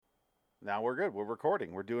Now we're good. We're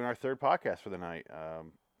recording. We're doing our third podcast for the night.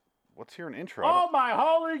 Let's hear an intro. Oh my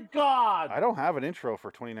holy God! I don't have an intro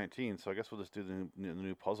for 2019, so I guess we'll just do the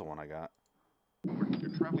new puzzle one I got.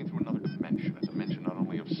 You're traveling through another dimension, a dimension not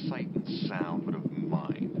only of sight and sound, but of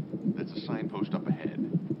mind. That's a signpost up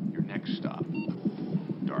ahead. Your next stop,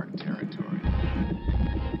 dark territory.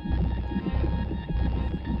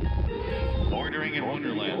 Bordering in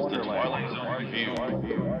Wonderlands, the Twilight Zone review.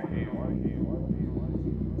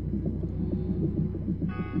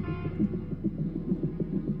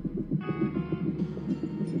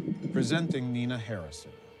 Presenting Nina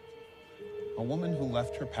Harrison, a woman who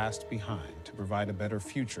left her past behind to provide a better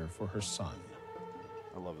future for her son.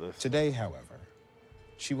 I love this. Today, however,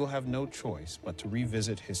 she will have no choice but to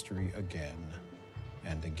revisit history again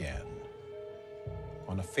and again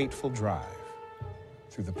on a fateful drive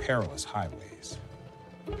through the perilous highways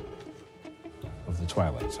of the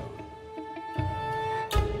Twilight Zone.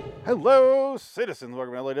 Hello, citizens.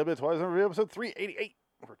 Welcome to LIW Twilight Zone Review, episode 388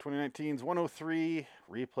 for 2019's 103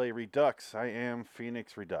 Replay Redux. I am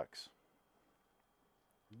Phoenix Redux.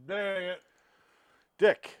 Dang it.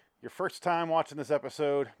 Dick, your first time watching this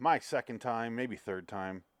episode, my second time, maybe third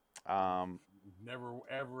time. Never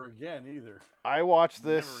ever again either. I watched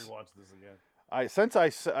this. Never rewatched this again.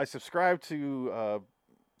 I subscribed to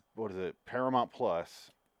Paramount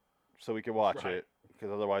Plus, so we could watch it,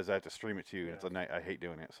 because otherwise I have to stream it to you. Yeah. It's a night. I hate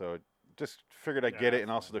doing it, so just figured I'd get it,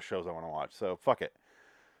 and also the shows I want to watch. So fuck it.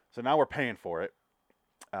 So now we're paying for it.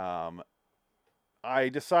 I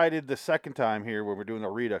decided the second time here, when we're doing the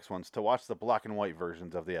Redux ones, to watch the black and white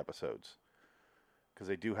versions of the episodes, because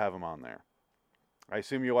they do have them on there. I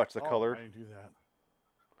assume you watched the colored. I didn't do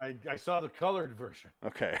that. I saw the colored version.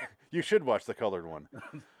 Okay, you should watch the colored one.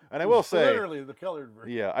 And I will say, literally the colored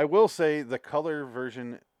version. Yeah, I will say the color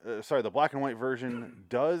version, the black and white version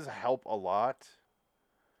does help a lot,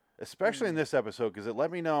 especially in this episode, because it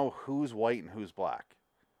let me know who's white and who's black,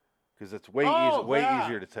 because it's way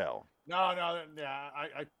easier to tell. No,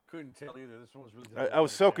 I couldn't tell either. This one was really. I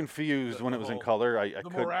was so confused when it was in color. I the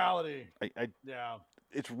couldn't. Morality. Yeah.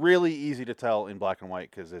 It's really easy to tell in black and white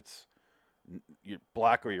because you're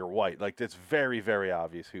black or you're white. Like, it's very, very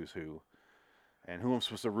obvious who's who, and who I'm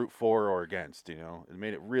supposed to root for or against. You know, it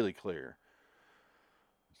made it really clear.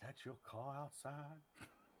 Is that your car outside?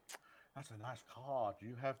 That's a nice car. Do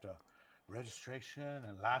you have the registration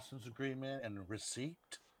and license agreement and a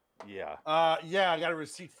receipt? Yeah. Yeah, I got a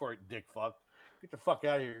receipt for it, dick fuck. Get the fuck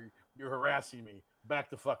out of here. You're harassing me. Back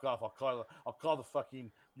the fuck off. I'll call the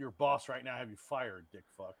fucking your boss right now. Have you fired, dick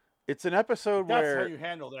fuck. It's an episode That's how you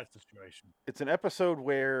handle that situation. It's an episode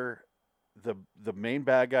where the main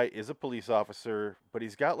bad guy is a police officer, but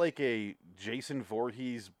he's got like a Jason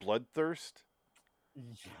Voorhees bloodthirst.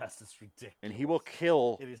 Yes, it's ridiculous. And he will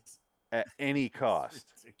kill at any cost.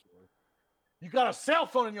 Ridiculous. You got a cell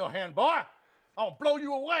phone in your hand, boy. I'll blow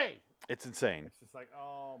you away. It's insane. It's just like,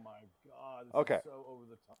 oh my God. Okay. Is so over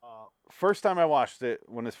the top. First time I watched it,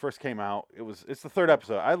 when this first came out, it's the third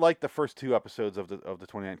episode. I like the first two episodes of the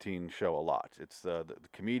 2019 show a lot. It's the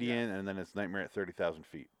comedian, and then it's Nightmare at 30,000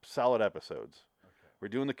 Feet. Solid episodes. Okay. We're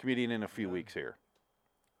doing the comedian in a few weeks here.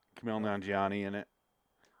 Camille Nanjiani in it.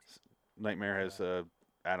 Nightmare has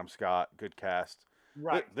Adam Scott, good cast.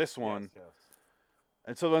 Right. This one. Yes.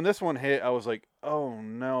 And so when this one hit, I was like, oh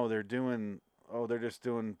no, they're just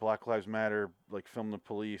doing Black Lives Matter, like film the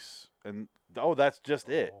police. And that's just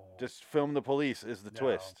it. Just film the police is the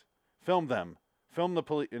twist. Film them. Film the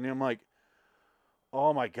police. And I'm like,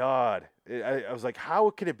 oh my God. I was like, how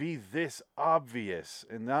could it be this obvious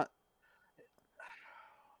and not?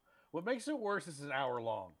 What makes it worse is an hour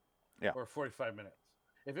long. Yeah. Or 45 minutes.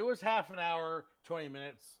 If it was half an hour, 20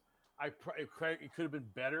 minutes, it could have been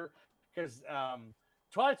better. Because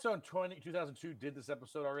Twilight Zone 2002 did this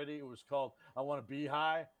episode already. It was called I Want to Be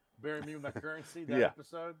High, Bury Me With My Currency, that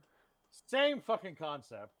episode. Same fucking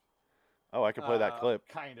concept. Oh, I could play that clip.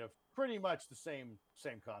 Kind of. Pretty much the same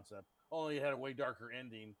concept. Only it had a way darker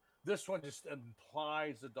ending. This one just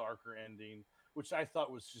implies a darker ending, which I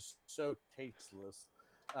thought was just so tasteless.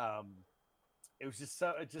 It was just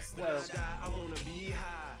so. I wanna be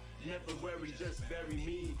high. Never worry, just bury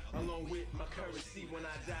me along with my currency. When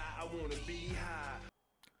I die, I wanna be high.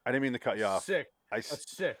 I didn't mean to cut you off. Sick.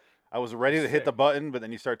 That's sick. I was ready to hit the button, but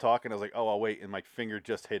then you start talking. I was like, oh, I'll wait, and my finger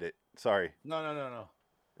just hit it. Sorry. No.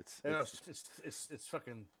 It's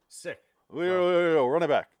fucking sick. Wait, run it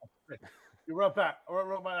back. You run back. Or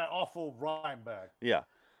run by that awful rhyme back. Yeah.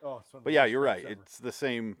 Oh, but yeah, you're right. It's the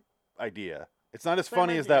same idea. It's not as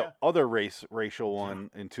funny as that other racial one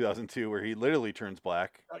in 2002 where he literally turns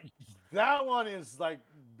black. That one is like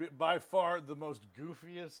by far the most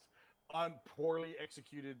goofiest, poorly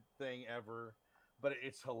executed thing ever, but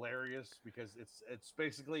it's hilarious because it's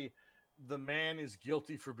basically the man is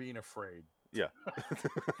guilty for being afraid. Yeah.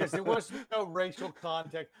 Because there was no racial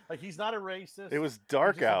context. Like, he's not a racist. It was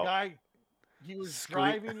dark He's just out. a guy. He was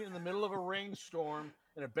driving in the middle of a rainstorm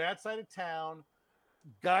in a bad side of town.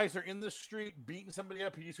 Guys are in the street beating somebody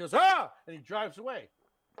up. He just goes, ah! And he drives away.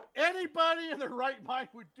 Anybody in their right mind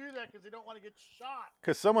would do that because they don't want to get shot.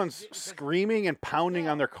 Because someone's screaming and pounding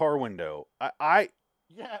on their car window.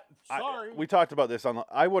 Sorry. We talked about this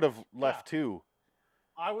I would have left too.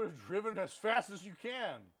 I would have driven as fast as you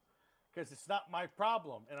can because it's not my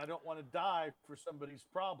problem, and I don't want to die for somebody's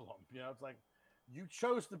problem. It's like, you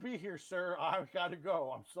chose to be here, sir. I've got to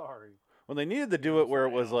go. I'm sorry. Well, they needed to do it where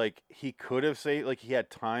it was like he could have said, like, he had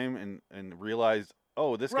time and realized,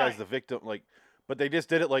 oh, this guy's the victim. Like, but they just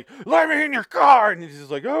did it like, let me in your car, and he's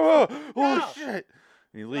just like, oh shit,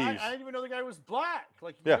 and he leaves. I didn't even know the guy was black.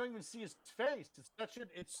 Like, you don't even see his face.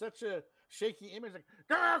 It's such a shaky image. Like,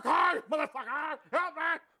 get in your car, motherfucker! Help me!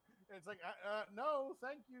 And it's like, no,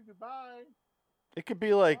 thank you, goodbye. It could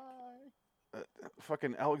be like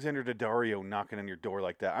fucking Alexander Daddario knocking on your door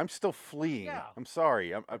like that. I'm still fleeing. Yeah. I'm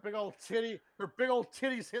sorry. Her big old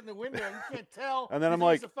titties hitting the window. You can't tell. And then I'm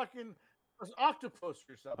like, it's a fucking octopus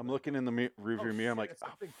or something. I'm looking in the rearview mirror. I'm like,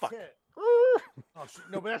 fuck.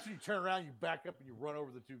 No, but that's when you turn around, you back up, and you run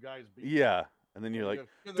over the two guys. Yeah, and then you're like,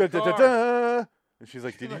 da. And she's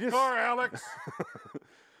like, did you just car, Alex?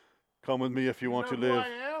 Come with me if you want to live. Who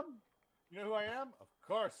I am? You know who I am? Of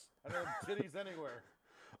course. I know titties anywhere.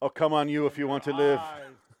 Oh, come on you if you want to live.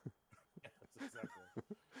 Yes,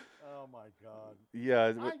 exactly. Oh, my God.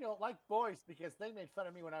 Yeah. I don't like boys because they made fun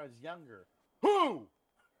of me when I was younger. Who?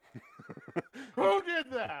 Who did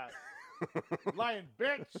that? Lying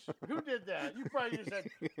bitch. Who did that? You probably just said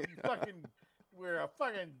you fucking were a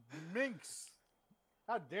fucking minx.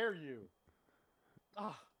 How dare you?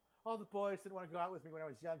 All the boys didn't want to go out with me when I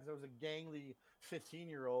was young because I was a gangly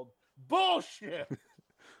 15-year-old. Bullshit.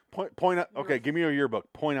 Point out. Okay, give me your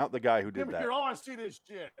yearbook. Point out the guy who did that. I want to see this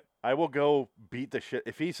shit. I will go beat the shit.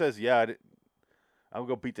 If he says I will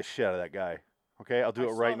go beat the shit out of that guy. Okay, I'll do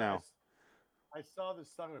it right now. I saw this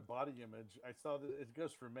song with body image. I saw that it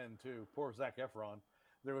goes for men too. Poor Zac Efron.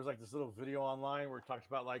 There was like this little video online where it talks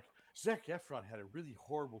about like Zac Efron had a really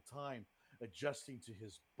horrible time adjusting to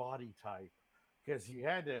his body type because he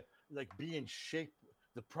had to like be in shape,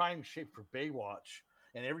 the prime shape for Baywatch.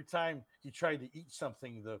 And every time he tried to eat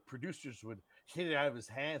something, the producers would hit it out of his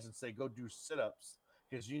hands and say, go do sit-ups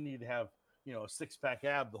because you need to have, a six-pack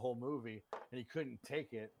ab the whole movie. And he couldn't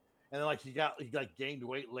take it. And then like he gained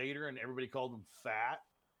weight later and everybody called him fat.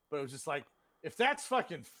 But it was just like, if that's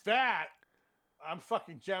fucking fat, I'm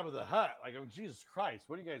fucking Jabba the Hutt. Like, Jesus Christ,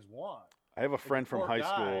 what do you guys want? I have a friend from high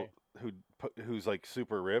school who's like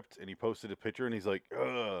super ripped, and he posted a picture and he's like,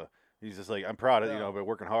 ugh. He's just like, I'm proud of, but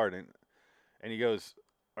working hard. And he goes,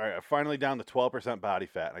 all right, I'm finally down to 12% body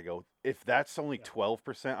fat. And I go, if that's only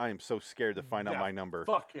 12%, I am so scared to find out my number.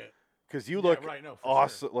 Fuck it. Because you look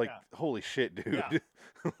awesome. Sure. Like, holy shit, dude.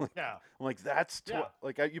 Yeah. I'm like, that's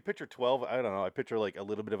like, you picture 12. I don't know. I picture like a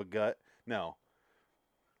little bit of a gut. No.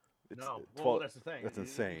 No. 12, well, that's the thing. That's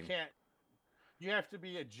insane. You have to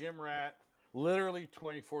be a gym rat, literally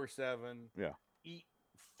 24/7. Yeah. Eat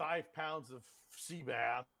 5 pounds of sea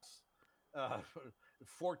baths.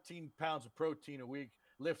 14 pounds of protein a week,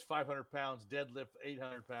 lift 500 pounds, deadlift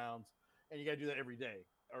 800 pounds, and you got to do that every day,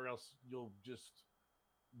 or else you'll just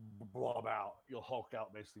blob out. You'll hulk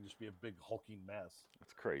out, basically, just be a big hulking mess.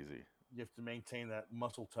 That's crazy. You have to maintain that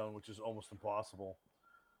muscle tone, which is almost impossible.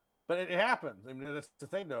 But it happens. I mean, that's the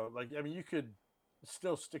thing, though. Like, I mean, you could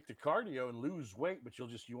still stick to cardio and lose weight, but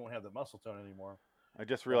you won't have the muscle tone anymore. I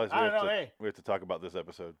just realized we have to talk about this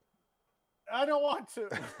episode. I don't want to.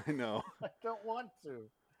 I know. I don't want to.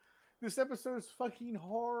 This episode is fucking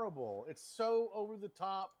horrible. It's so over the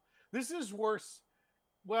top. This is worse.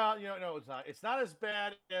 Well, no, it's not. It's not as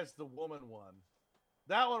bad as the woman one.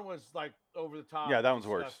 That one was like over the top. Yeah, that one's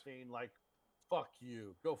worse. Like, fuck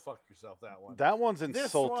you. Go fuck yourself, that one. That one's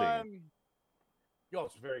insulting. This one,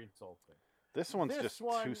 it's very insulting. This one's just too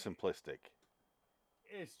simplistic.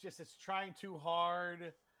 It's trying too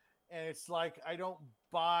hard. And it's like, I don't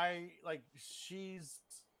buy, like, she's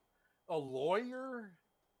a lawyer.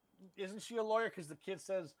 Isn't she a lawyer? Because the kid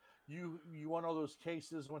says, you won all those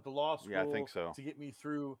cases, went to law school. Yeah, I think so. To get me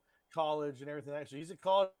through college and everything. So he's a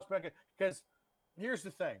college bracket. Because here's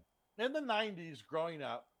the thing. In the 90s, growing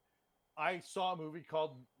up, I saw a movie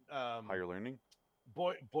called Higher Learning?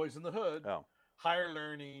 Boys in the Hood. Oh. Higher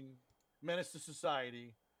Learning, Menace to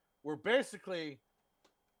Society, where basically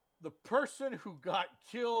the person who got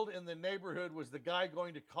killed in the neighborhood was the guy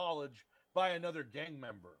going to college by another gang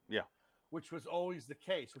member. Yeah. Which was always the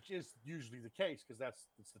case, which is usually the case because that's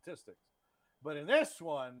the statistics. But in this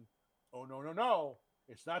one, oh, no.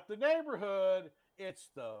 It's not the neighborhood. It's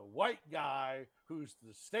the white guy who's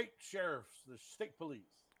the state sheriff, the state police,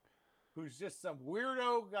 who's just some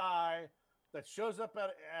weirdo guy that shows up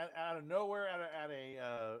out of nowhere at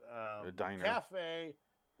a diner. cafe,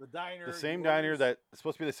 the diner. The same diner that's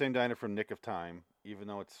supposed to be the same diner from Nick of Time, even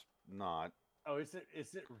though it's not. Oh, is it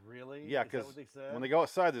really? Yeah, because when they go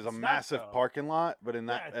outside, there's a massive parking lot, but in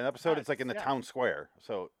that episode, it's like in the yeah. town square.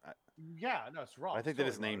 So yeah, no, it's wrong. I think they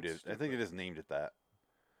just named it. I think they just named it that.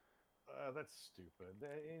 That's stupid.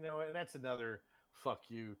 You know, and that's another fuck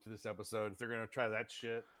you to this episode. If they're gonna try that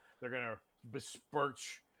shit, they're gonna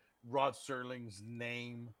besmirch Rod Serling's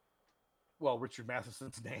name. Well, Richard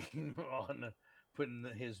Matheson's name on putting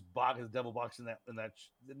his devil box in that.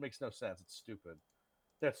 It makes no sense. It's stupid.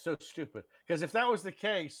 That's so stupid. Because if that was the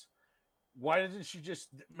case, why didn't she just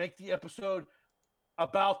make the episode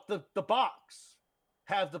about the box?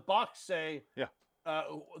 Have the box say, "Yeah,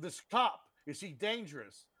 this cop, is he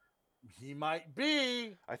dangerous? He might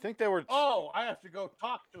be." I think they were. Oh, I have to go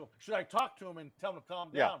talk to him. Should I talk to him and tell him to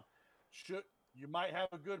calm down? You might have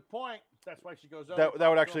a good point. That's why she goes over. That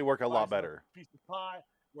would actually work a lot better. Piece of pie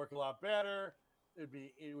work a lot better. It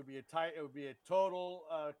would be a total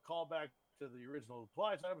callback to the original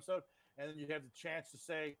Twilight episode, and then you have the chance to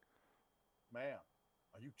say, "Ma'am,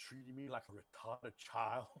 are you treating me like a retarded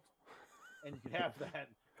child?" And you can have that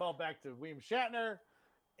call back to William Shatner,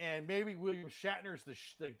 and maybe William Shatner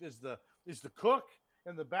is the cook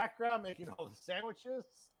in the background making all the sandwiches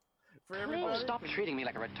for everybody. Stop treating me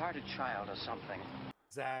like a retarded child or something.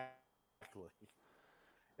 Exactly.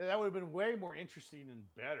 And that would have been way more interesting and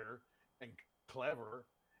better and clever.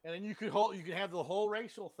 And then you could have the whole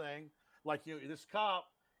racial thing. Like, you know, this cop,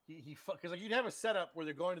 because like you'd have a setup where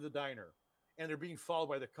they're going to the diner and they're being followed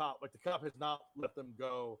by the cop. Like the cop has not let them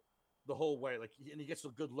go the whole way. Like, and he gets a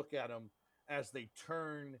good look at them as they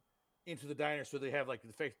turn into the diner. So they have like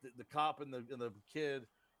the cop and the kid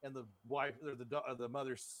and the wife or the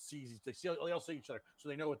mother they all see each other, so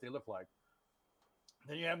they know what they look like.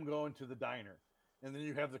 Then you have them go into the diner, and then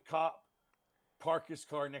you have the cop park his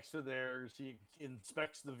car next to theirs. He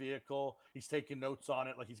inspects the vehicle. He's taking notes on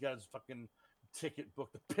it, like he's got his fucking ticket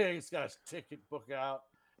book. The pig's got his ticket book out,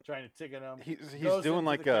 trying to ticket him. He's doing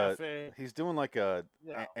like a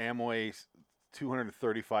Amway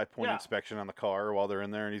 235 point inspection on the car while they're in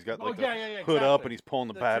there, and he's got like the hood up, and he's pulling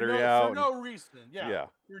the battery out for no reason. Yeah,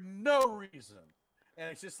 for no reason. And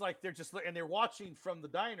it's just like they're watching from the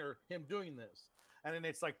diner him doing this, and then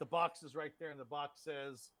it's like the box is right there, and the box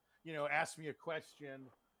says, you know, ask me a question,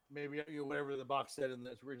 maybe, you know, whatever the box said in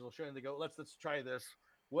this original show, and they go, let's try this.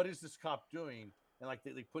 What is this cop doing? And like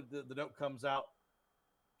they put the note comes out,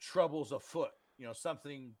 troubles afoot, you know,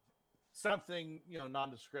 something, you know,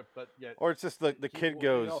 nondescript, but yet. Or it's just the kid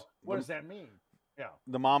goes, you know, what does that mean? Yeah.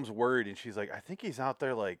 The mom's worried, and she's like, I think he's out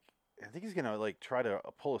there, like, I think he's gonna like try to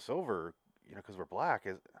pull us over, you know, because we're black.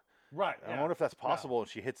 Right. I wonder if that's possible. And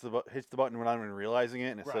she hits the button without even realizing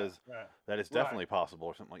it, and it says that it's definitely possible,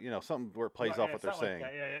 or something like, you know, something where it plays off what they're saying.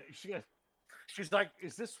 Like she's like,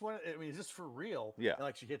 is this one? I mean, is this for real? Yeah. And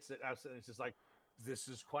like she hits it out, and it's just like, this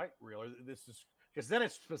is quite real, or this is, because then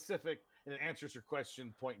it's specific and it answers her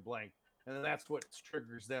question point blank, and then that's what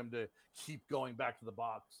triggers them to keep going back to the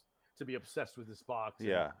box, to be obsessed with this box.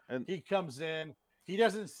 Yeah. And he comes in, he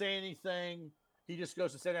doesn't say anything. He just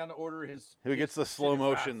goes to sit down to order his. Who gets the slow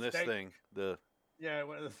motion? This steak. Thing, the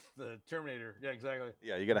Terminator. Yeah, exactly.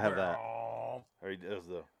 Yeah, you gotta have that. Or he does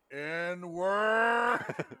the N-word.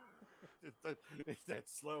 it's that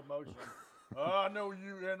slow motion. Oh, no,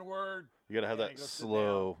 you N-word. You gotta have that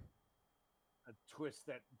slow. A twist,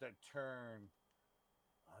 that turn.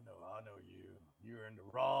 I know you. You're in the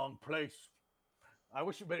wrong place. I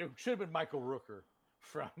wish, but it should have been Michael Rooker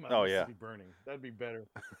from City Burning. That'd be better.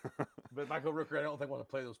 But Michael Rooker, I don't think want to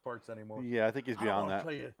play those parts anymore. Yeah, I think he's beyond that.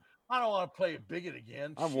 I don't want to play a bigot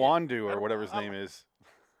again. I'm Wandu or whatever his name is.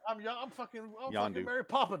 I'm fucking Mary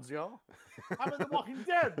Poppins, y'all. I'm in The Walking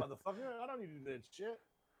Dead, motherfucker. I don't need to do that shit.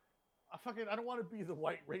 I don't want to be the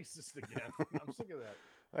white racist again. I'm sick of that.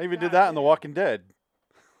 I even did that in The Walking Dead.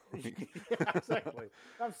 Yeah, exactly.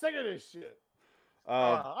 I'm sick of this shit.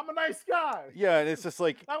 I'm a nice guy. Yeah, and it's just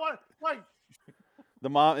like I want like the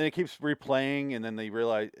mom, and it keeps replaying, and then they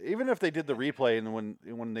realize, even if they did the replay, and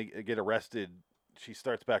when they get arrested, she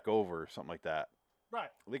starts back over, or something like that. Right.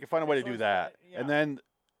 They can find a way to do that, and then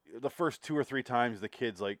the first 2 or 3 times, the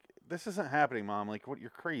kid's like, "This isn't happening, Mom. Like, what? You're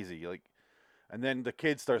crazy." Like, and then the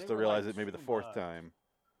kid starts to realize it maybe the 4th time.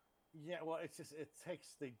 Yeah, well, it's just it takes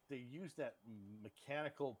they use that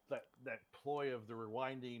mechanical that ploy of the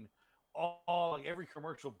rewinding all like every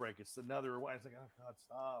commercial break. It's another rewind. It's like, oh God,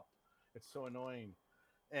 stop! It's so annoying.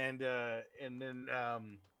 And then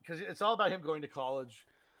because it's all about him going to college,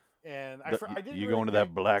 and I didn't You really going to pay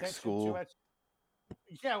that black attention too school? much.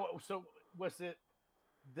 Yeah, so was it?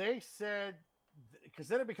 They said because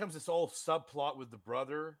then it becomes this whole subplot with the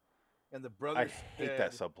brother, and the brother I hate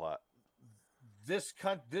that said subplot. this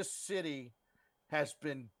city has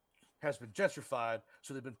been gentrified,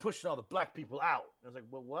 so they've been pushing all the black people out. And I was like,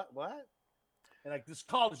 well, what? And like this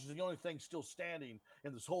college is the only thing still standing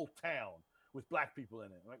in this whole town with black people in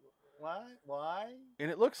it. I'm like, what? Why? And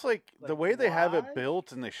it looks like the Like, way they have it why?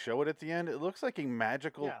 built and they show it at the end, it looks like a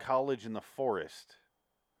magical Yeah. college in the forest.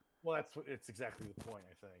 Well, it's exactly the point,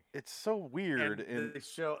 I think. It's so weird. And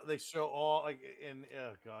they show all like in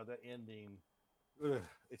oh god that ending. Ugh,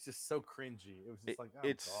 it's just so cringy. It was just like oh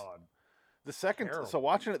god. The second, so Terrible.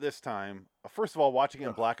 watching it this time, first of all, watching it in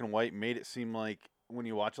Ugh. black and white made it seem like when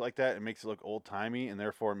you watch it like that, it makes it look old timey, and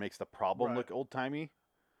therefore it makes the problem Right. look old timey.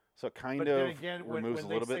 So it kind But of then again, removes when a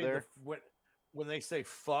they little bit say there. when they say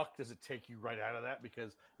fuck, does it take you right out of that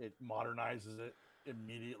because it modernizes it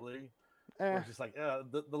immediately? Where it's just like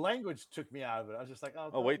the language took me out of it. I was just like,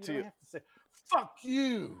 oh wait you till don't you- have to say fuck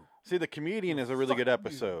you. See, the comedian is a really Fuck good you.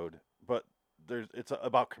 episode, but it's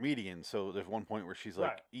about comedians. So there's one point where she's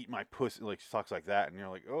like, Right. "Eat my pussy," like she talks like that, and you're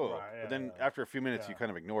like, "Oh." Right, but then yeah. after a few minutes, you Yeah.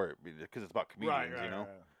 kind of ignore it because it's about comedians, you know.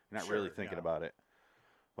 You're not really Sure, thinking yeah. about it.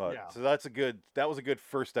 But Yeah. so that was a good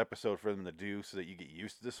first episode for them to do so that you get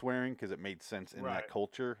used to the swearing because it made sense in that Right.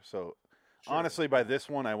 culture. So Sure, honestly, by this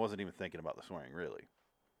one, I wasn't even thinking about the swearing really.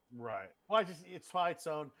 Right. Well, it's Twilight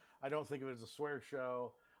Zone. I don't think of it as a swear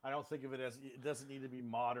show. I don't think of it as it doesn't need to be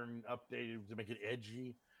modern, updated to make it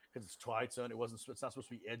edgy because it's Twilight Zone. It's not supposed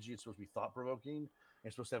to be edgy. It's supposed to be thought provoking.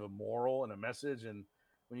 It's supposed to have a moral and a message. And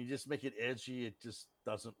when you just make it edgy, it just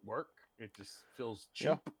doesn't work. It just feels cheap.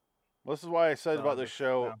 Yeah. Well, this is why I said So, about this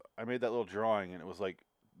show. yeah. I made that little drawing, and it was like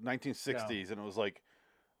 1960s, and it was like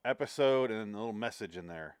episode and then a little message in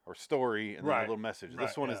there, or story and then a Right. little message. Right,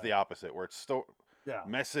 This one is yeah. the opposite, where it's Yeah.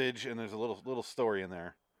 message and there's a little story in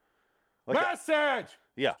there. Like Message.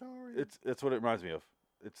 yeah, Story. it's what it reminds me of.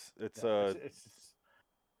 It's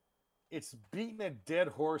It's beating a dead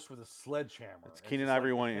horse with a sledgehammer. it's Keenan just like,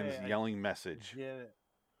 Ivory Wayans hey, I yelling message. get it.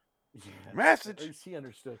 Yeah. Message. At least he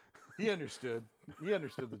understood. He understood. He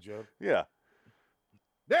understood the joke. Yeah,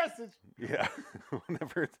 Message. yeah.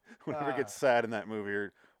 whenever it gets sad in that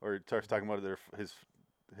movie, or it starts talking about his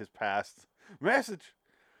past message.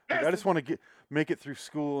 Like, I just want to make it through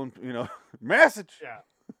school and message. Yeah.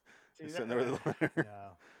 See, He's sitting there with the letter. yeah.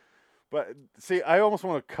 But see, I almost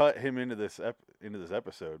want to cut him into this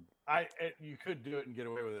episode. You could do it and get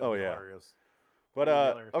away with it. Oh, It'd be yeah. hilarious. But It'd be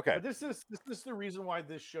hilarious. okay. But this is the reason why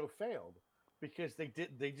this show failed because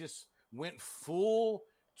they just went full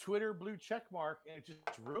Twitter blue check mark and it just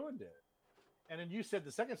ruined it. And then you said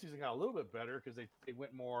the second season got a little bit better because they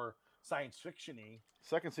went more science fiction-y.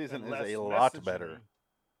 Second season and is less a lot messaging-y. better.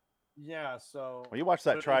 Yeah, so Well, you watched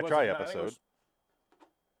that but it try wasn't- I think it episode. was-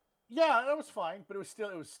 yeah, that was fine, but it was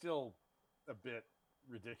still a bit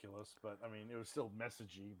ridiculous. But I mean, it was still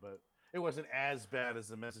messagey, but it wasn't as bad as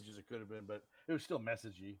the messages it could have been. But it was still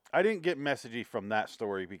messagey. I didn't get messagey from that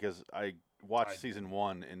story because I watched I season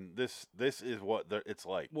 1, and this is what it's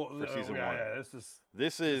like for season 1. Yeah,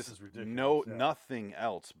 This is is ridiculous, yeah. nothing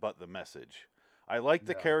else but the message. I like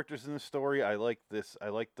the Yeah. characters in the story. I like this. I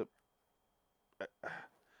like the.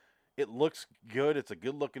 It looks good. It's a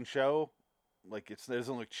good looking show. Like it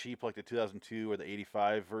doesn't look cheap like the 2002 or the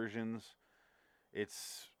 85 versions.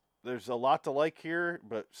 There's a lot to like here,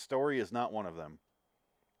 but story is not one of them.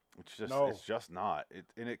 It's just not.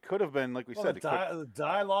 It could have been like we said. The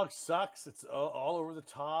dialogue sucks. It's all over the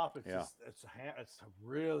top. It's Yeah. it's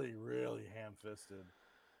really really ham fisted.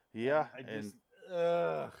 Yeah, I and just,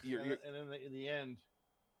 ugh. You're- and then in the end,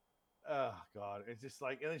 oh god, it's just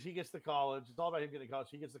like, and then she gets to college. It's all about him getting to college.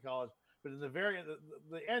 He gets to college, but in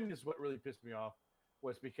the end is what really pissed me off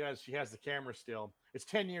was because she has the camera still. It's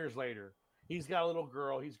 10 years later. He's got a little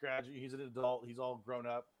girl. He's graduated. He's an adult. He's all grown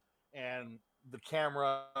up, and the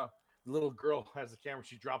little girl has the camera.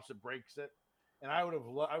 She drops it, breaks it, and I would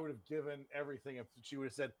have given everything if she would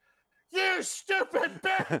have said, "You stupid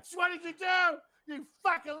bitch! What did you do? You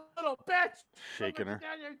fucking little bitch!" Shaking her.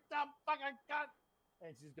 Down, you dumb fucking cunt.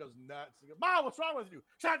 And she just goes nuts. She goes, "Mom, what's wrong with you?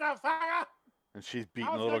 Shut the fuck up!" and she's I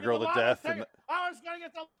beating was the little gonna girl get to the lotto death. And ticket. I was gonna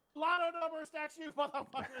get the lotto numbers next you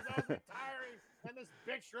motherfuckers. I was retiring, and this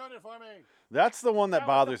bitch ruined it for me. that's the one that was the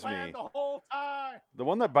bothers plan me. the whole time. The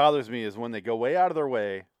one that bothers me is when they go way out of their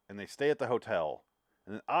way and they stay at the hotel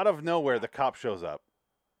And then out of nowhere, the cop shows up,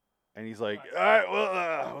 and he's like, "All right,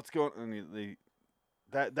 well, what's going?" And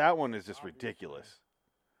that one is just ridiculous.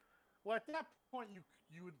 Well, at that point,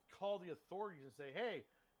 you would call the authorities and say, "Hey,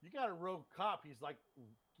 you got a rogue cop.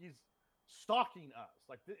 He's stalking us."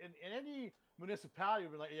 Like in any municipality,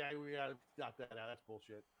 would be like, "Yeah, we got that out. That's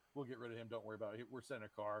bullshit. We'll get rid of him. Don't worry about it. We're sending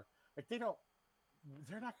a car." Like they're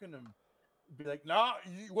not going to be like, "Nah,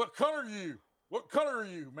 what color are you? What color are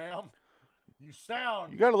you, ma'am? You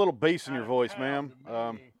sound. You got a little bass in your voice, ma'am.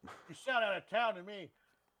 You sound out of town to me."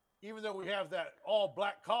 Even though we have that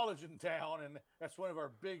all-black college in town, and that's one of our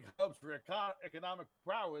big hubs for economic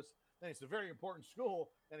prowess, and it's a very important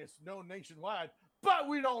school, and it's known nationwide, but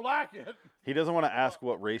we don't like it. He doesn't want to ask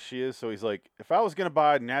what race she is, so he's like, "If I was going to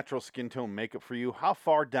buy natural skin tone makeup for you, how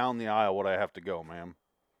far down the aisle would I have to go, ma'am?"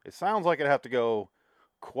 It sounds like I'd have to go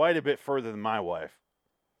quite a bit further than my wife.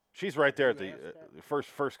 She's right there at the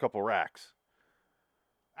first couple racks.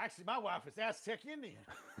 Actually, my wife is Aztec Indian.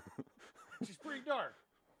 She's pretty dark.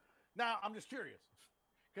 Now, I'm just curious,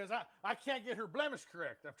 because I can't get her blemish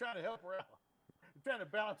correct. I'm trying to help her out. I'm trying to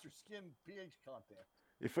balance her skin pH content.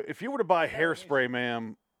 If you were to buy hairspray,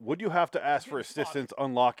 ma'am, would you have to ask for assistance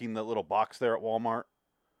unlocking the little box there at Walmart?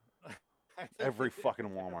 Every fucking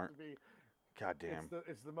Walmart. God damn.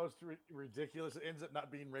 It's the most ridiculous. It ends up not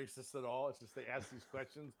being racist at all. It's just they ask these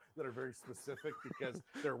questions that are very specific because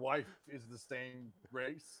their wife is the same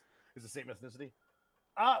race, is the same ethnicity.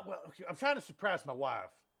 Well, okay, I'm trying to surpass my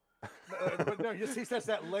wife. But no, he says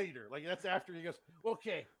that later. Like that's after he goes,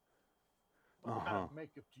 "Okay, what kind of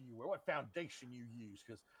makeup do you wear? What foundation you use?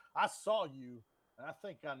 Because I saw you, and I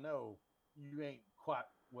think I know you ain't quite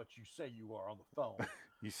what you say you are on the phone.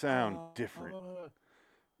 You sound different.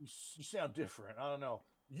 You sound different. I don't know.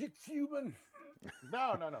 You Cuban?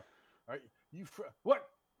 No. All right, you from what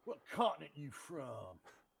continent you from?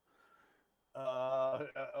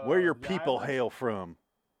 Where your people hail from?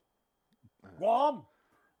 Guam."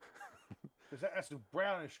 Because that's a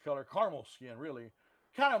brownish color, caramel skin, really,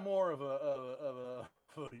 kind of more of a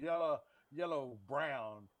yellow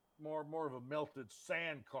brown, more of a melted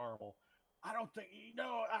sand caramel. I don't think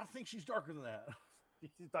I think she's darker than that.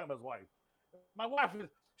 He's talking about his wife. My wife is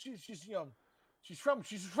she's from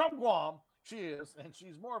Guam. She is, and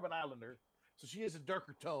she's more of an islander, so she is a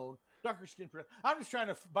darker tone, darker skin. I'm just trying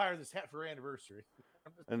to buy her this hat for her anniversary.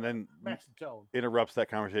 And then match the tone. Interrupts that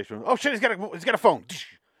conversation. "Oh shit, he's got a phone."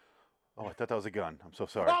 Oh, I thought that was a gun. I'm so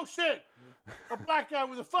sorry. Oh shit! A black guy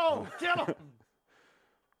with a phone. Kill him.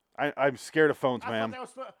 I'm scared of phones, ma'am.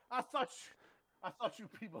 I thought you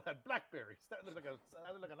people had Blackberries. That looked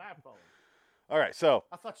like an iPhone. All right, so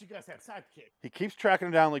I thought you guys had Sidekick. He keeps tracking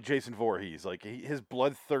him down like Jason Voorhees. Like his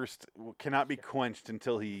bloodthirst cannot be quenched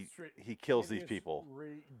until he kills these people.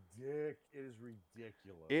 It is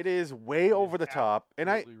ridiculous. It is way over the top, and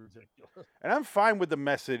I'm fine with the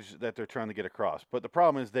message that they're trying to get across. But the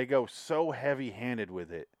problem is they go so heavy-handed with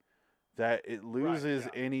it that it loses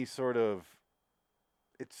any sort of.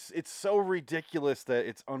 It's so ridiculous that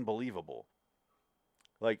it's unbelievable.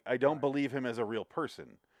 Like I don't believe him as a real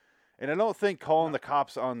person. And I don't think calling the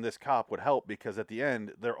cops on this cop would help because at the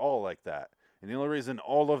end, they're all like that. And the only reason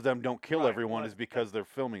all of them don't kill everyone is because they're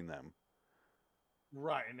filming them.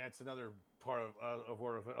 Right, and that's another part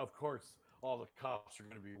of course, all the cops are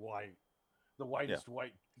going to be white. The whitest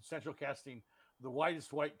white, central casting, the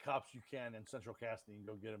whitest white cops you can in central casting,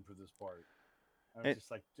 go get them for this part. I mean, it's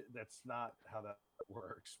just like, that's not how that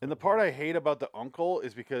works. And the part I hate about the uncle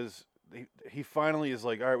is because he finally is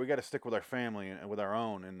like, "All right, we got to stick with our family and with our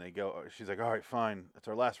own." And she's like, "All right, fine. It's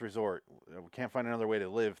our last resort. We can't find another way to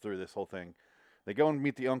live through this whole thing." They go and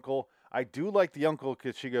meet the uncle. I do like the uncle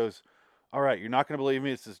because she goes, "All right, you're not going to believe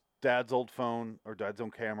me. It's his dad's old phone or dad's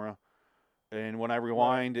own camera. And when I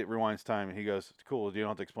rewind, it rewinds time." And he goes, "Cool. You don't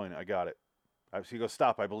have to explain it. I got it." He goes,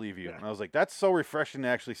 "Stop. I believe you." And I was like, that's so refreshing to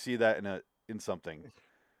actually see that in something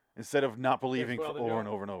instead of not believing over and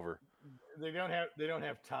over and over. They don't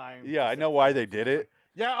have time. Yeah, I know why they did it.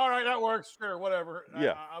 Yeah, all right, that works. Sure, whatever.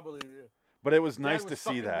 Yeah, I believe you. But it was nice to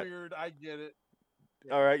see that. Weird. I get it.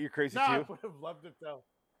 Yeah. All right, you're crazy too. I would have loved it though.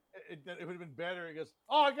 It would have been better. He goes,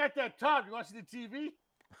 "Oh, I got that top. You want to see the TV?"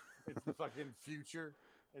 It's the fucking future.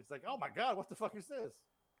 It's like, oh my god, what the fuck is this?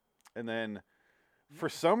 And then, for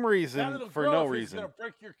some reason, for no reason, gonna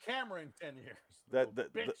break your camera in 10 years.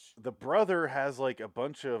 The brother has like a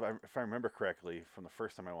bunch of, if I remember correctly from the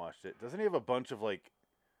first time I watched it, doesn't he have a bunch of like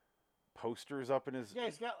posters up in his? Yeah,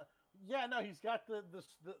 he's got. Yeah, no, he's got the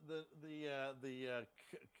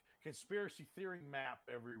conspiracy theory map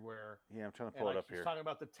everywhere. Yeah, I'm trying to pull it up here. He's talking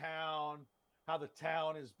about the town, how the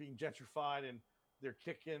town is being gentrified, and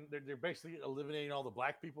they're basically eliminating all the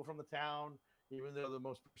black people from the town. even though the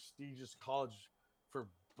most prestigious college for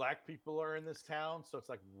black people are in this town. So it's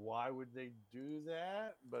like, why would they do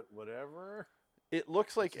that? But whatever. It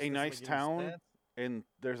looks like a nice town, and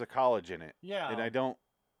there's a college in it. Yeah. And I don't.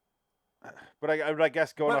 But I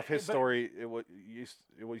guess going off his story, it used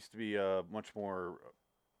to be much more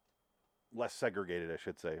less segregated, I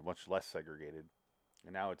should say, much less segregated,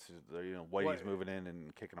 and now it's whitey's moving in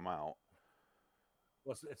and kicking them out.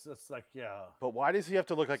 Well, it's like, yeah. But why does he have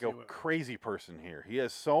to look like a crazy person here? He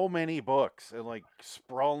has so many books and like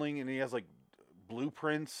sprawling, and he has like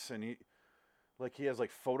blueprints, and he has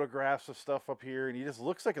like photographs of stuff up here, and he just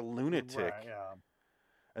looks like a lunatic. Right, yeah.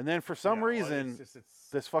 And then for some reason,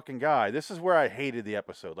 this fucking guy, this is where I hated the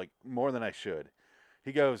episode, like more than I should.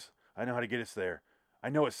 He goes, I know how to get us there. I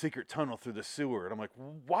know a secret tunnel through the sewer. And I'm like,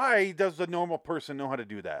 why does a normal person know how to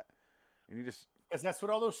do that? And he just... Because that's what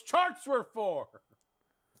all those charts were for.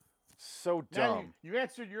 So dumb. You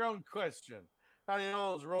answered your own question. How do you know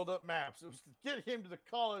all those rolled up maps? It was to get him to the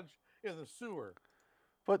college in the sewer.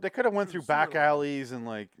 But they could have went through back alleys and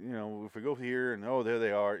like, if we go here and there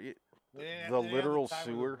they are. The literal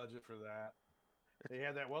sewer. Budget for that. They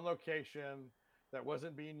had that one location that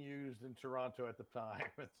wasn't being used in Toronto at the time.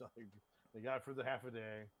 It's like they got it for the half a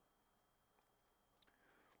day.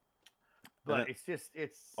 But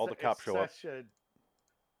it's all the cops show up.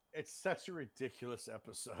 It's such a ridiculous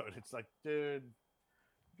episode. It's like, dude,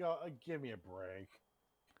 give me a break.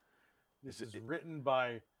 This is written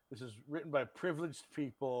by privileged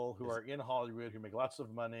people who are in Hollywood who make lots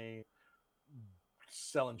of money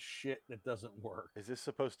selling shit that doesn't work. Is this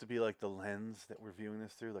supposed to be like the lens that we're viewing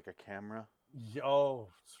this through, like a camera? Oh,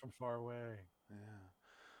 it's from far away. Yeah.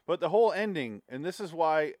 But the whole ending, and this is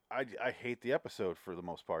why I hate the episode for the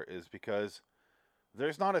most part, is because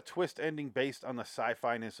there's not a twist ending based on the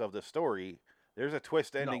sci-fi-ness of the story. There's a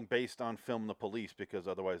twist ending based on film the police, because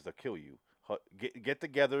otherwise they'll kill you. Get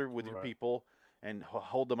together with your people and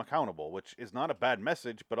hold them accountable, which is not a bad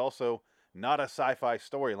message, but also not a sci-fi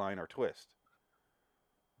storyline or twist.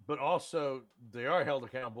 But also, they are held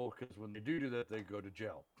accountable because when they do that, they go to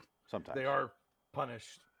jail. Sometimes. They are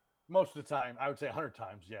punished. Most of the time, I would say 100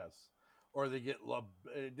 times, yes. Or they get...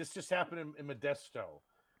 This just happened in Modesto.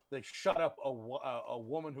 They shut up a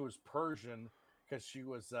woman who was Persian because she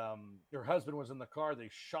was... her husband was in the car. They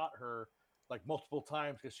shot her like multiple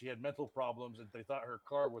times because she had mental problems and they thought her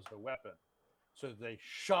car was a weapon. So they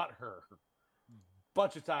shot her a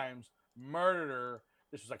bunch of times, murdered her.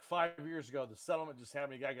 This was like 5 years ago. The settlement just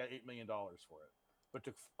happened. The guy got $8 million for it, but it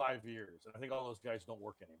took 5 years. And I think all those guys don't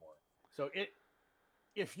work anymore. So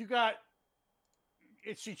if you got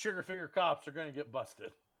itchy trigger finger cops are going to get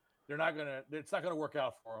busted. It's not going to work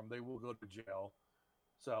out for them. They will go to jail.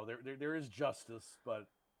 So there is justice, but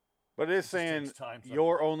it is saying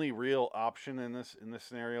your only real option in this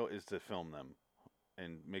scenario is to film them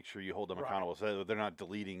and make sure you hold them accountable so that they're not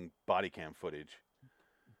deleting body cam footage.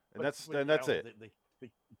 And that's it.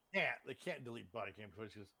 They can't delete body cam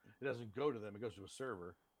footage because it doesn't go to them. It goes to a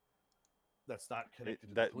server that's not connected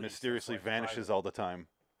to the police. Mysteriously vanishes all the time.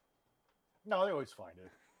 No, they always find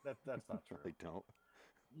it. That's not true. They don't.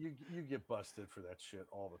 You get busted for that shit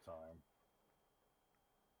all the time.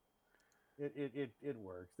 It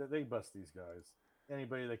works. They bust these guys.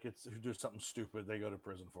 Anybody who does something stupid, they go to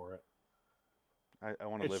prison for it. I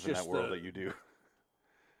want to live in that world that you do.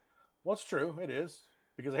 Well, it's true. It is.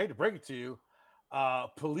 Because I hate to break it to you,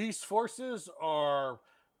 police forces are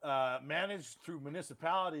managed through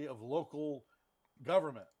municipality of local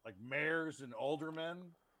government, like mayors and aldermen.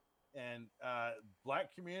 And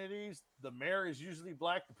black communities, the mayor is usually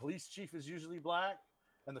black, the police chief is usually black,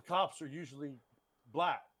 and the cops are usually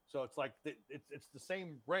black. So it's like it's the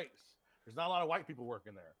same race. There's not a lot of white people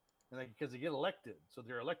working there, and because they get elected, so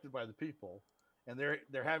they're elected by the people, and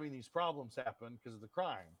they're having these problems happen because of the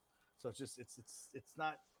crime. So it's just it's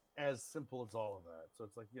not as simple as all of that. So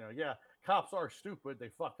it's like, cops are stupid. They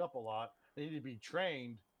fuck up a lot. They need to be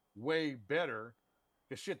trained way better.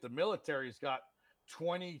 Because shit, the military's got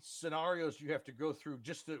 20 scenarios you have to go through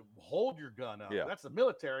just to hold your gun up. Yeah. That's the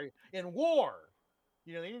military in war.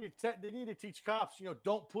 They need to teach cops,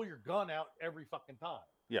 don't pull your gun out every fucking time.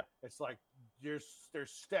 Yeah. It's like there's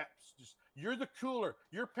steps. You're the cooler.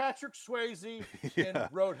 You're Patrick Swayze in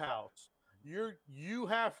Roadhouse. You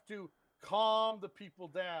have to calm the people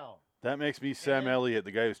down. That makes me Sam Elliott,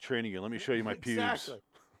 the guy who's training you. Let me show you my pubes. Exactly.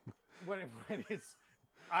 when it's,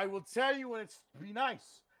 I will tell you when it's to be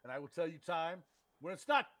nice, and I will tell you time when it's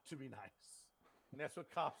not to be nice. And that's what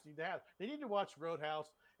cops need to have. They need to watch Roadhouse,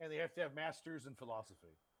 and they have to have masters in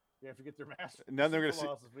philosophy. They have to get their masters. Now they're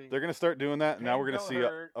going to start doing that. And now we're going to see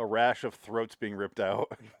a rash of throats being ripped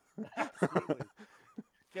out. Absolutely.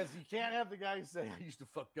 Because you can't have the guy say, "I used to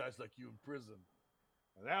fuck guys like you in prison,"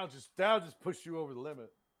 and that'll just push you over the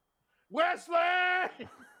limit. Wesley,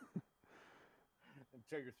 and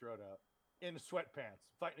tear your throat out in sweatpants,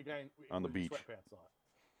 fighting a guy On the with beach. sweatpants on.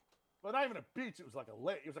 But not even a beach. It was like a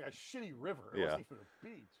lake. It was like a shitty river. It Yeah. wasn't even a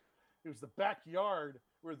beach. It was the backyard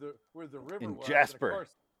where the river In was. Jasper. And of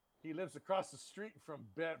course, he lives across the street from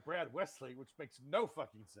Brad Wesley, which makes no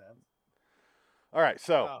fucking sense. All right,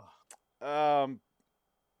 so Oh,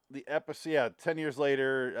 the episode, 10 years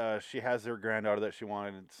later, she has her granddaughter that she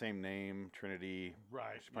wanted, same name, Trinity.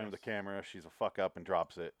 right. She's playing with the camera. She's a fuck up and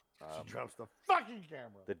drops it. She drops the fucking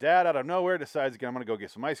camera. The dad, out of nowhere, decides, again, I'm going to go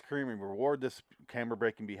get some ice cream and reward this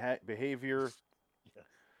camera-breaking behavior. Yeah.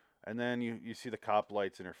 And then you see the cop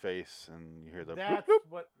lights in her face, and you hear the That's bloop,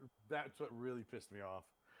 bloop. that's what really pissed me off,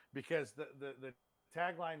 because the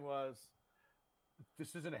tagline was,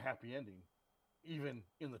 "This isn't a happy ending, even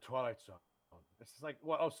in the Twilight Zone." It's just like,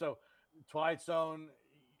 well, oh, so Twilight Zone,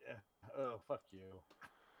 oh fuck you.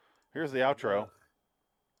 Here's the outro. Ugh.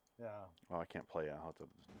 Yeah, Oh, I can't play it. I'll have to...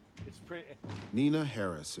 it's pretty. Nina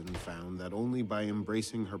Harrison found that only by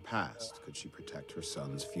embracing her past could she protect her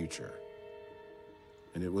son's future.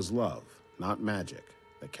 And it was love, not magic,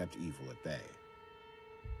 that kept evil at bay.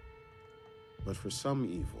 But for some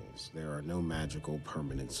evils, there are no magical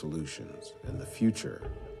permanent solutions, and the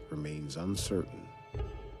future remains uncertain.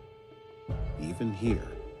 Even here,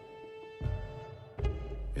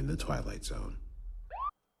 in the Twilight Zone.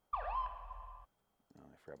 Oh,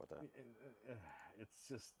 I forgot about that. It's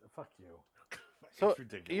just fuck you. So It's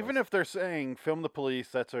ridiculous. even if they're saying film the police,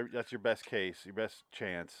 that's your best case, your best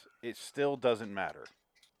chance, it still doesn't matter.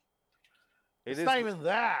 it's not even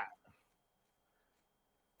that.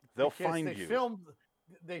 They'll Because find they you.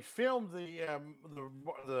 They filmed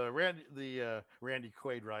the Randy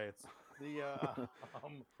Quaid riots. The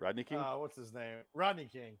Rodney King. what's his name? Rodney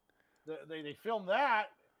King. They filmed that,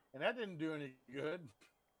 and that didn't do any good.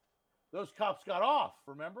 Those cops got off.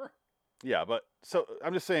 Remember? Yeah, but so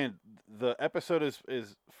I'm just saying the episode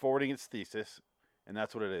is forwarding its thesis, and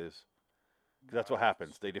that's what it is. 'Cause that's what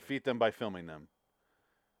happens. They defeat them by filming them,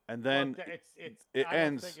 and then Well, it I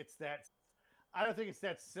ends. Don't think it's that. I don't think it's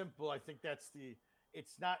that simple. I think that's the.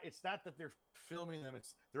 It's not that they're filming them.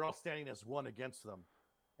 They're all standing as one against them,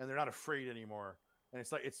 and they're not afraid anymore. And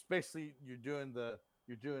it's basically you're doing the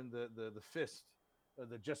fist,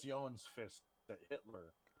 the Jesse Owens fist at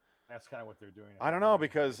Hitler. That's kind of what they're doing. I don't know,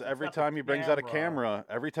 because It's every not the time he brings out a camera,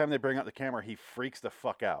 every time they bring out the camera, he freaks the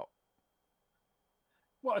fuck out.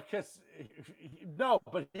 Well, because no,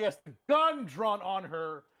 but he has the gun drawn on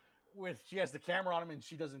her. She has the camera on him, and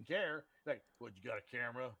she doesn't care. Like, what, you got a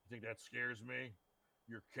camera? You think that scares me?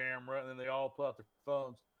 Your camera? And then they all pull out their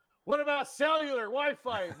phones. What about cellular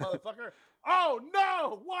Wi-Fi, motherfucker? Oh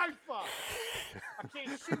no, Wi-Fi!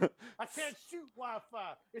 I can't shoot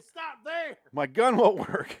Wi-Fi. It's not there. My gun won't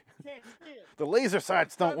work. Can't see it. The laser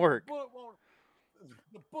sights don't work.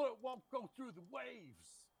 The bullet won't go through the waves.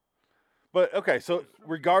 But okay, so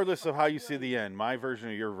regardless of how you see the end, my version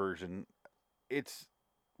or your version, it's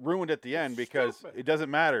ruined at the end because stupid. it doesn't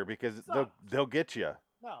matter because Sucks. they'll get you.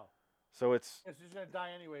 No. So it's He's gonna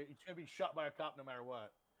die anyway. He's gonna be shot by a cop no matter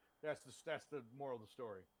what. That's the moral of the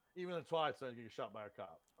story. Even the Twilight Zone, you get shot by a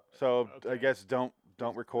cop. so Okay. I guess don't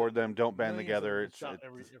record them, don't band Millions together. of them It's shot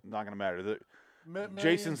every- not gonna matter. Millions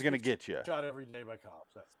Jason's gonna get get you. shot every day by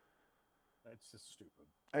cops. That's just stupid.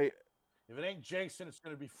 Hey, If it ain't Jason, it's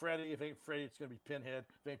gonna be Freddy. If it ain't Freddy, it's gonna be Pinhead.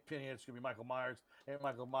 If it ain't Pinhead, it's gonna be Michael Myers. If it ain't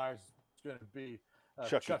Michael Myers, it's gonna be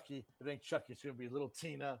Chucky. If it ain't Chucky, it's gonna be little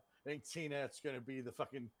Tina. If it ain't Tina, it's gonna be the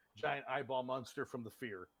fucking giant eyeball monster from The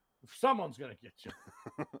Fear. Someone's gonna get you.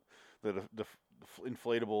 the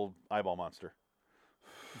inflatable eyeball monster.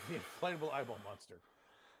 The inflatable eyeball monster.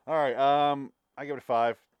 All right, I give it a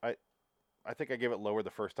 5. I think I gave it lower the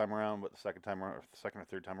first time around, but the second or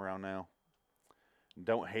third time around now,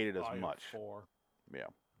 don't hate it as I give it much. 4. Yeah,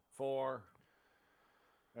 4.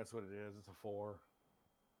 That's what it is. It's a 4.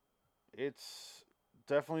 it's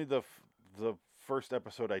definitely the first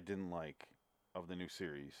episode I didn't like of the new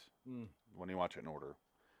series when you watch it in order,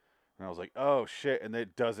 and I was like, oh shit, and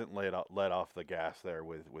it doesn't let off the gas there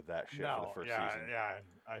with that shit for the first season. Yeah,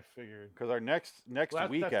 I figured. Because our next Well,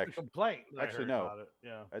 week that's the actually. complaint. that I actually, heard no. about it.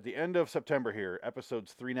 Yeah. At the end of September here,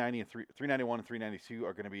 episodes 390 and 391 and 392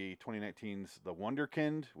 are going to be 2019's The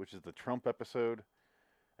Wonderkind, which is the Trump episode,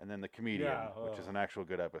 and then The Comedian, which is an actual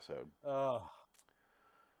good episode. Oh,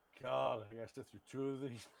 God. I guess through 2 of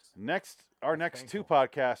these. Our next 2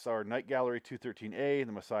 podcasts are Night Gallery 213A,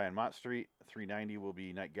 The Messiah on Mott Street. 390 will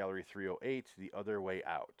be Night Gallery 308, The Other Way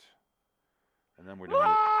Out. And then we're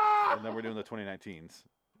doing the 2019s.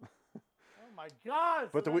 my God!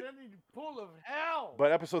 But So the that ending full of hell.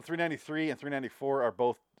 But episode 393 and 394 are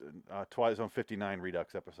both Twilight Zone 59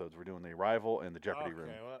 Redux episodes. We're doing the Arrival and the Jeopardy Room.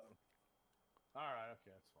 Well, all right,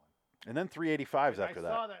 okay, that's fine. And then 385s after I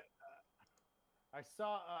that. saw that. I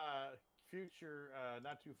saw future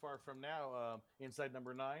not too far from now. Inside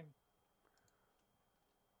Number 9.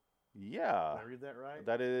 Yeah. Did I read that right?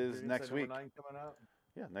 That is next Inside week. Number 9 coming out.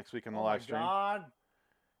 Yeah, next week on the live stream. Oh my God!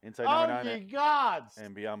 Inside Number 9 ye gods!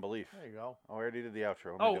 and Beyond Belief. There you go. Oh, I already did the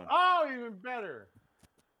outro. What am I doing? Oh, even better.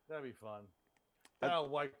 That'd be fun. That'll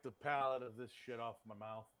wipe the palate of this shit off my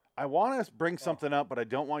mouth. I want to bring something up, but I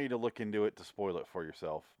don't want you to look into it to spoil it for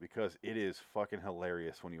yourself because it is fucking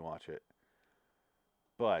hilarious when you watch it.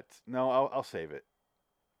 But no, I'll save it.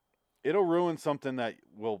 It'll ruin something that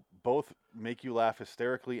will both make you laugh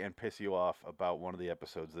hysterically and piss you off about one of the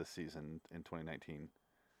episodes this season in 2019.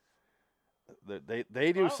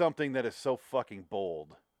 They do something that is so fucking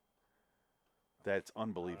bold that it's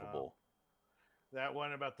unbelievable. That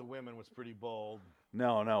one about the women was pretty bold.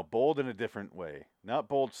 No, bold in a different way. Not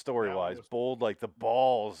bold story-wise, bold like the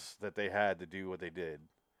balls that they had to do what they did.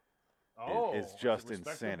 Oh, it's just is it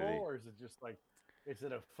insanity. Or is it just like, is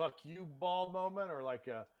it a fuck you ball moment or like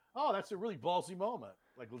a, oh, that's a really ballsy moment,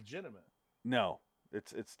 like legitimate? No,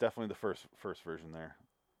 it's definitely the first version there.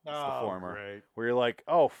 It's the former, great. where you're like,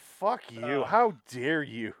 oh fuck you, how dare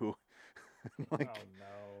you? Like, oh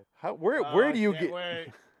no, how where do you get? Wait.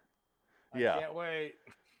 Yeah, I can't wait.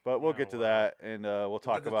 But we'll get to that, and we'll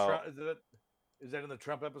talk about. Is that in the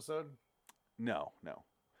Trump episode? No. Oh,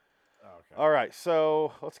 okay. All right,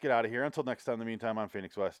 so let's get out of here. Until next time. In the meantime, I'm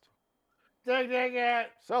Phoenix West. Dang it!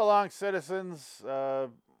 So long, citizens.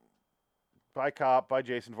 Bye, Cop. Bye,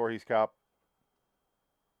 Jason Voorhees, Cop.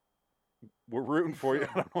 We're rooting for you. I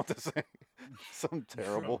don't know what to say. Something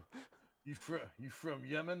terrible. You from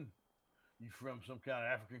Yemen? You from some kind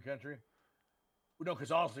of African country? No,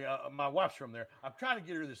 because honestly, my wife's from there. I'm trying to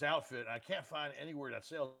get her this outfit, and I can't find anywhere that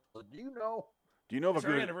sells it. Do you know? Do you know if a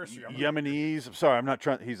good Yemenis? I'm sorry, I'm not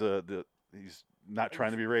trying. He's not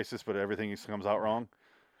trying to be racist, but everything comes out wrong.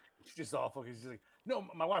 It's just awful. He's like, no,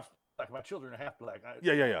 my wife's black. My children are half black.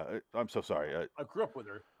 Yeah. I'm so sorry. I grew up with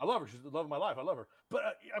her. I love her. She's the love of my life. I love her. But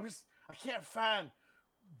I can't find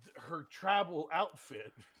her travel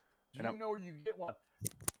outfit. Do you know where you get one?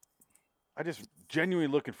 I just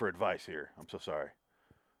genuinely looking for advice here. I'm so sorry.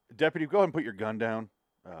 Deputy, go ahead and put your gun down.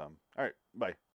 All right, bye.